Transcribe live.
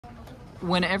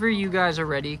whenever you guys are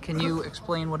ready, can you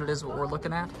explain what it is what we're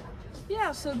looking at?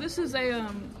 Yeah, so this is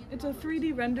it's a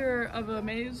 3D render of a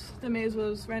maze. The maze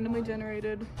was randomly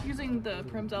generated using the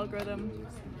Prim's algorithm,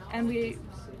 and we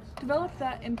developed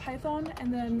that in Python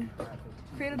and then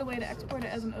created a way to export it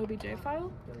as an OBJ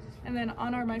file. And then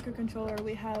on our microcontroller,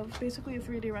 we have basically a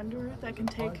 3D renderer that can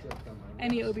take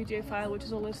any OBJ file, which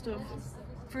is a list of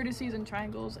vertices and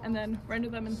triangles, and then render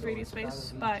them in 3D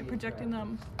space by projecting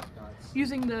them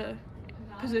using the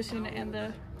position and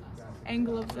the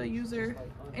angle of the user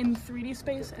in 3D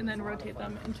space, and then rotate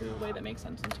them into a way that makes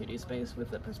sense in 2D space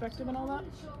with the perspective and all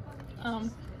that.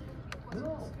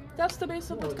 That's the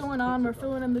base of what's going on. We're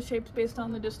filling in the shapes based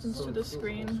on the distance to the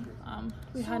screen.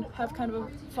 We have kind of a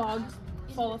fog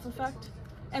fall-off effect.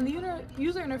 And the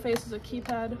user interface is a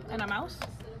keypad and a mouse.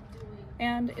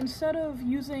 And instead of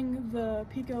using the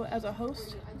Pico as a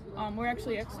host, we're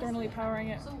actually externally powering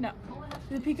it. No,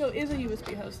 the Pico is a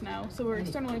USB host now, so we're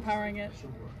externally powering it.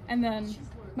 And then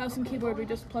mouse and keyboard we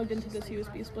just plugged into this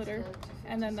USB splitter.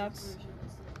 And then that's,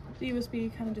 the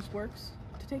USB kind of just works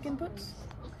to take inputs.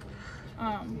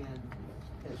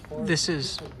 This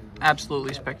is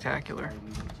absolutely spectacular.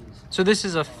 So this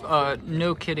is a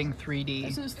no kidding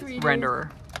 3D, this is 3D renderer.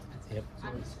 Yep.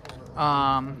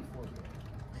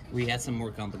 We had some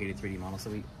more complicated 3D models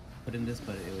that we put in this,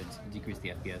 but it would decrease the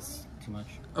FPS too much.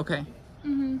 Okay.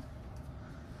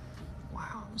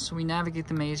 Wow. So we navigate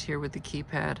the maze here with the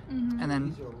keypad, and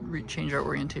then change our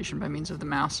orientation by means of the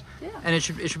mouse. Yeah. And it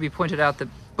should be pointed out that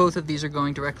both of these are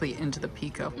going directly into the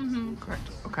Pico. Correct.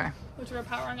 Okay. Which we're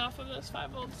powering off of this 5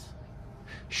 volts.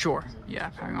 Sure. Yeah,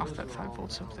 powering off that 5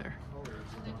 volts up there.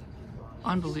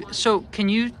 Unbelievable. So can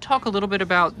you talk a little bit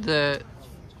about the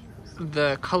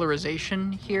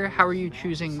colorization here? How are you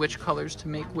choosing which colors to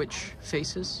make which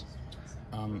faces?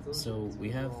 So we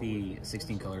have the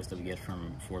 16 colors that we get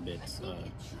from 4-bit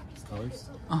colors.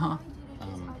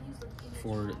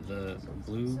 For the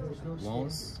blue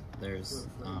walls, there's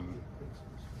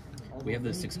we have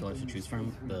the 6 colors to choose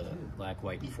from: the black,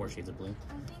 white, and 4 shades of blue.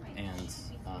 And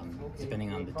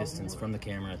depending on the distance from the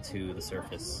camera to the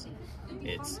surface,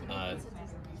 it's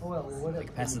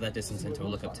like passes that distance into a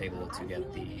lookup table to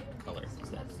get the color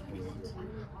that we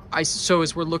want. So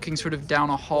as we're looking sort of down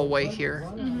a hallway here,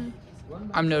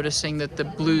 I'm noticing that the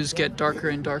blues get darker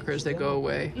and darker as they go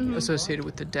away, associated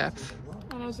with the depth.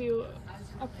 And as you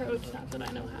approach, not that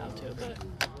I know how to, but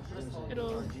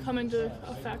it'll come into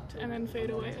effect and then fade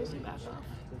away as you back off.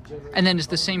 And then is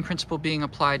the same principle being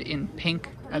applied in pink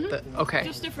at the, okay.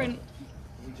 Just different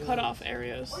cutoff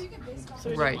areas, so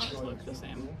we don't want it to look the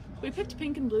same. We picked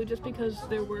pink and blue just because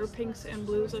there were pinks and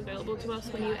blues available to us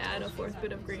when you add a 4th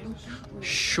bit of green.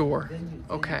 Sure.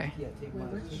 Okay.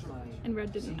 And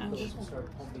red didn't add it.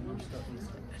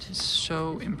 It is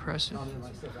so impressive.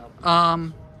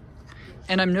 And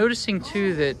I'm noticing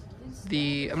too that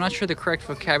I'm not sure the correct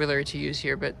vocabulary to use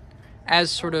here, but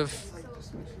as sort of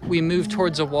we move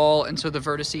towards a wall and so the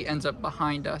vertice ends up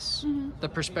behind us, the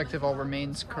perspective all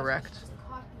remains correct.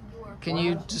 Can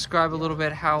you describe a little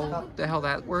bit how the hell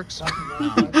that works?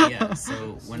 Yeah,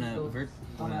 so when a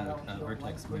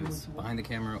vertex moves behind the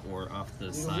camera or off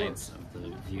the sides of the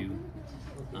view,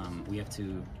 we have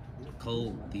to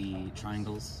cull the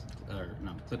triangles, or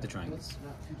no, clip the triangles,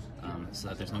 so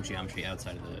that there's no geometry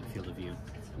outside of the field of view,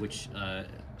 which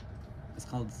is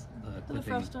called clipping. The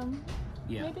frustum,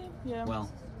 yeah. Maybe? Yeah. Well,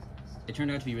 it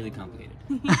turned out to be really complicated,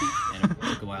 and it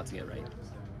took a while to get right.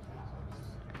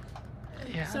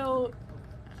 Yeah. So,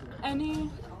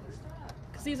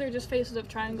 because these are just faces of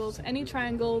triangles, any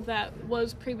triangle that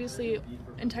was previously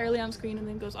entirely on screen and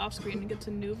then goes off screen and gets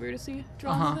a new vertice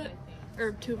drawn with it,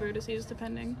 or 2 vertices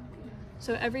depending.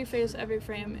 So every face, every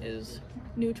frame is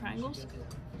new triangles,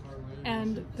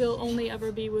 and they'll only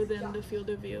ever be within the field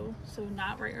of view, so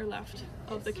not right or left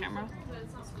of the camera.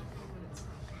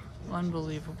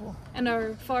 Unbelievable. And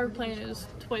our far plane is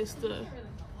twice the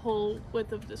whole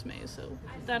width of this maze, so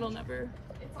that'll never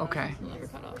cut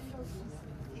off.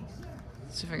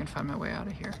 Let's see if I can find my way out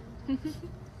of here. With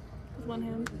one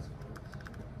hand.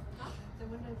 I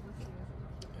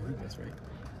think that's right.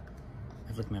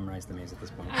 I've like memorized the maze at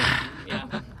this point.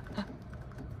 Yeah.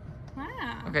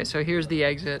 Wow. Okay, so here's the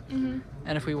exit, and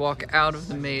if we walk out of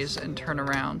the maze and turn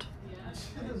around,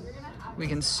 we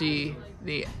can see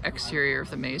the exterior of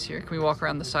the maze here. Can we walk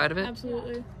around the side of it?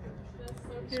 Absolutely.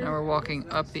 So now we're walking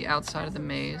up the outside of the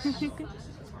maze.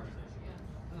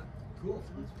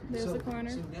 There's the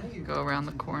corner. Go around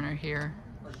the corner here.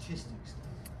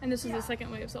 And this is the second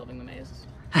way of solving the maze.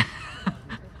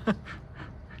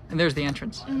 And there's the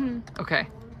entrance. Okay,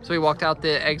 so we walked out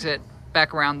the exit,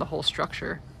 back around the whole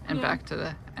structure, and back to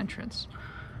the entrance.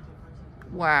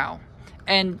 Wow.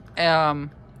 And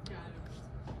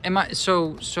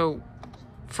so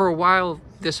for a while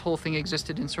this whole thing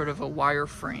existed in sort of a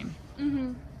wireframe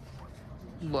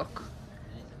look.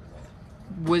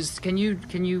 Can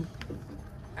you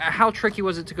how tricky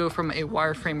was it to go from a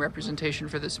wireframe representation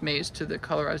for this maze to the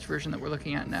colorized version that we're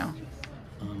looking at now?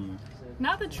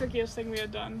 Not the trickiest thing we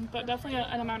had done, but definitely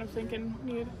an amount of thinking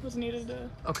was needed to...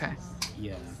 Okay.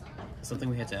 Yeah. Something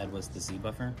we had to add was the Z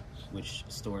buffer, which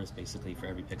stores basically for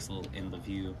every pixel in the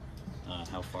view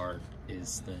how far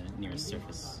is the nearest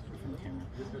surface from the camera.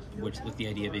 Which, with the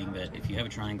idea being that if you have a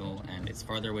triangle and it's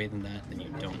farther away than that, then you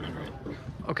don't render it.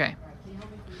 Okay.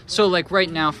 So like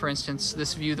right now, for instance,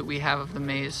 this view that we have of the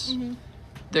maze,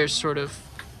 there's sort of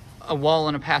a wall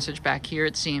and a passage back here,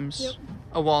 it seems. Yep.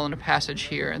 A wall and a passage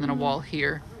here, and then a wall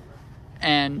here.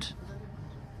 And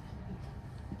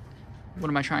what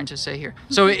am I trying to say here?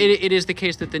 So it is the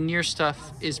case that the near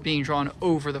stuff is being drawn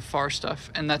over the far stuff,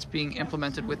 and that's being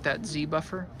implemented with that Z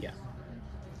buffer? Yeah.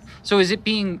 So is it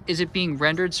being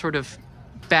rendered sort of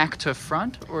back to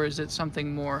front, or is it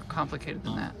something more complicated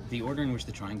than that? The order in which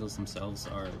the triangles themselves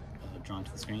are drawn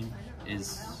to the screen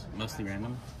is mostly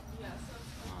random.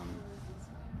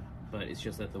 But it's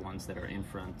just that the ones that are in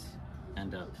front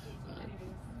end up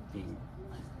being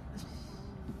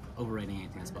overriding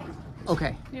anything that's bottom.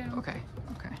 Okay. Yeah. Okay.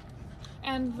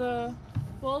 And the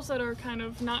walls that are kind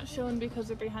of not shown because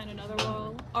they're behind another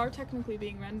wall are technically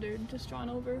being rendered, just drawn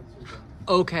over.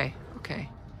 Okay.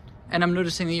 And I'm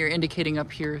noticing that you're indicating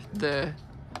up here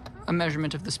a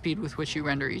measurement of the speed with which you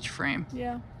render each frame.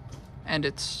 Yeah. And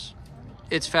it's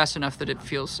fast enough that it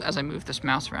feels, as I move this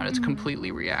mouse around, it's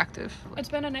completely reactive. It's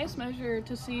been a nice measure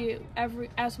to see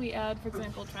as we add, for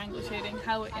example, triangle shading,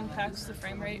 how it impacts the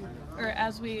frame rate. Or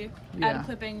as we add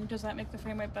clipping, does that make the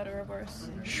frame rate better or worse?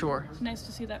 Sure. It's nice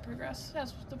to see that progress,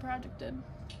 as the project did.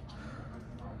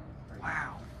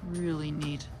 Wow, really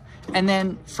neat. And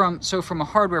then from a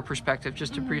hardware perspective,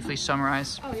 just to briefly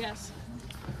summarize. Oh, yes.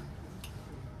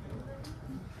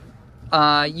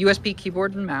 USB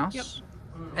keyboard and mouse. Yep.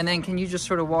 And then can you just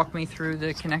sort of walk me through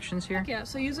the connections here? Yeah,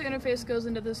 so user interface goes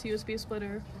into this USB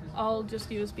splitter, all just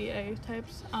USB-A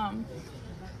types.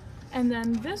 And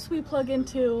then this we plug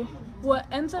into what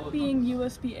ends up being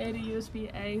USB-A to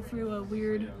USB-A through a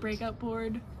weird breakout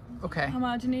board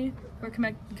homogeny. We're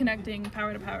connecting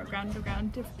power to power, ground to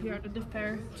ground, diff pair to diff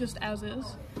pair, just as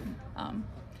is. I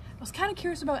was kind of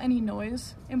curious about any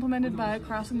noise implemented by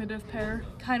crossing the diff pair,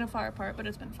 kind of far apart, but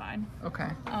it's been fine. Okay.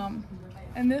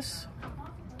 And this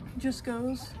just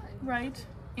goes right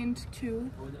into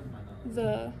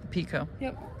the Pico.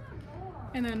 Yep.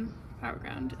 And then power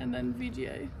ground, and then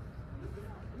VGA.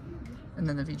 And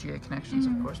then the VGA connections,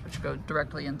 of course, which go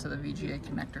directly into the VGA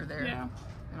connector there. Yeah.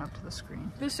 And up to the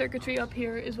screen. This circuitry up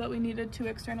here is what we needed to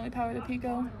externally power the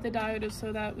Pico. The diode is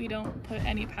so that we don't put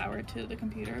any power to the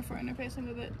computer if we're interfacing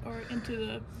with it, or into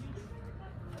the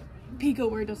Pico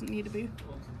where it doesn't need to be.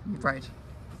 Right.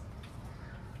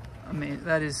 Amazing.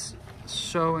 That is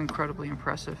so incredibly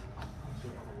impressive.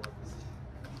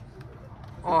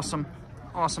 Awesome.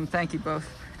 Thank you both.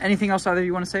 Anything else either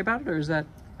you want to say about it, or is that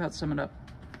about sum it up?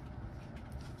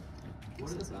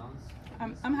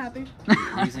 I'm happy.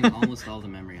 We're using almost all the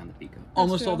memory on the Pico.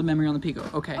 Almost all the memory on the Pico.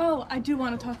 Okay. Oh, I do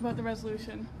want to talk about the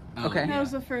resolution. Oh, okay. That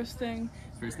was the first thing.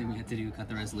 First thing we had to do, cut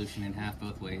the resolution in half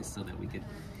both ways so that we could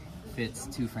fit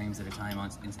 2 frames at a time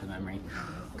into the memory,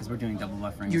 because we're doing double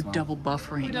buffering. You're as well. double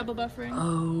buffering. We're double buffering.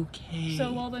 Okay.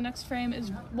 So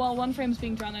while one frame's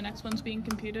being drawn, the next one's being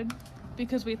computed,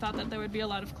 because we thought that there would be a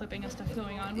lot of clipping and stuff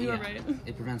going on. We were right.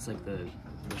 It prevents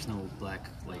there's no black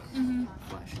flashing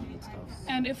and stuff.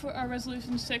 And if our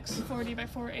resolution is 640 by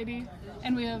 480,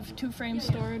 and we have 2 frames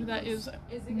stored, that is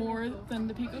more than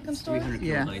the Pico can store. 300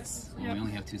 kilobytes, and we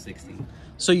only have 260.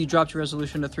 So you dropped your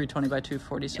resolution to 320 by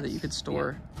 240 so that you could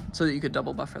store, so that you could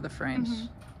double buffer the frames.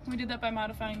 We did that by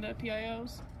modifying the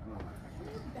PIOs.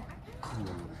 Cool.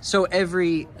 So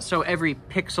every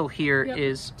pixel here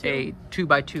is a 2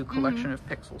 by 2 collection of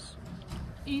pixels.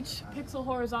 Each pixel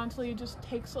horizontally just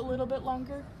takes a little bit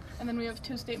longer, and then we have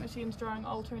 2 state machines drawing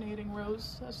alternating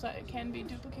rows such that it can be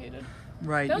duplicated.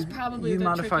 Right. That was probably you the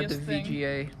modified the trickiest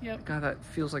VGA. thing. Yep. God, that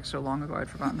feels like so long ago. I'd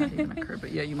forgotten that even occurred.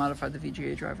 But yeah, you modified the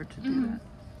VGA driver to do that.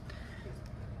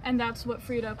 And that's what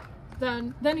freed up.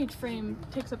 Then each frame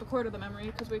takes up a quarter of the memory,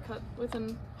 because we cut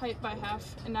within height by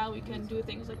half, and now we can do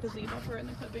things like the Z buffer and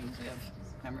the clippings. We have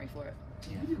memory for it.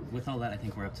 Yeah. With all that, I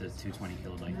think we're up to 220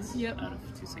 kilobytes out of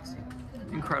 260.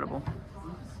 Incredible.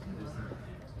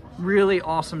 Really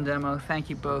awesome demo. Thank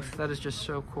you both. That is just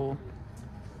so cool.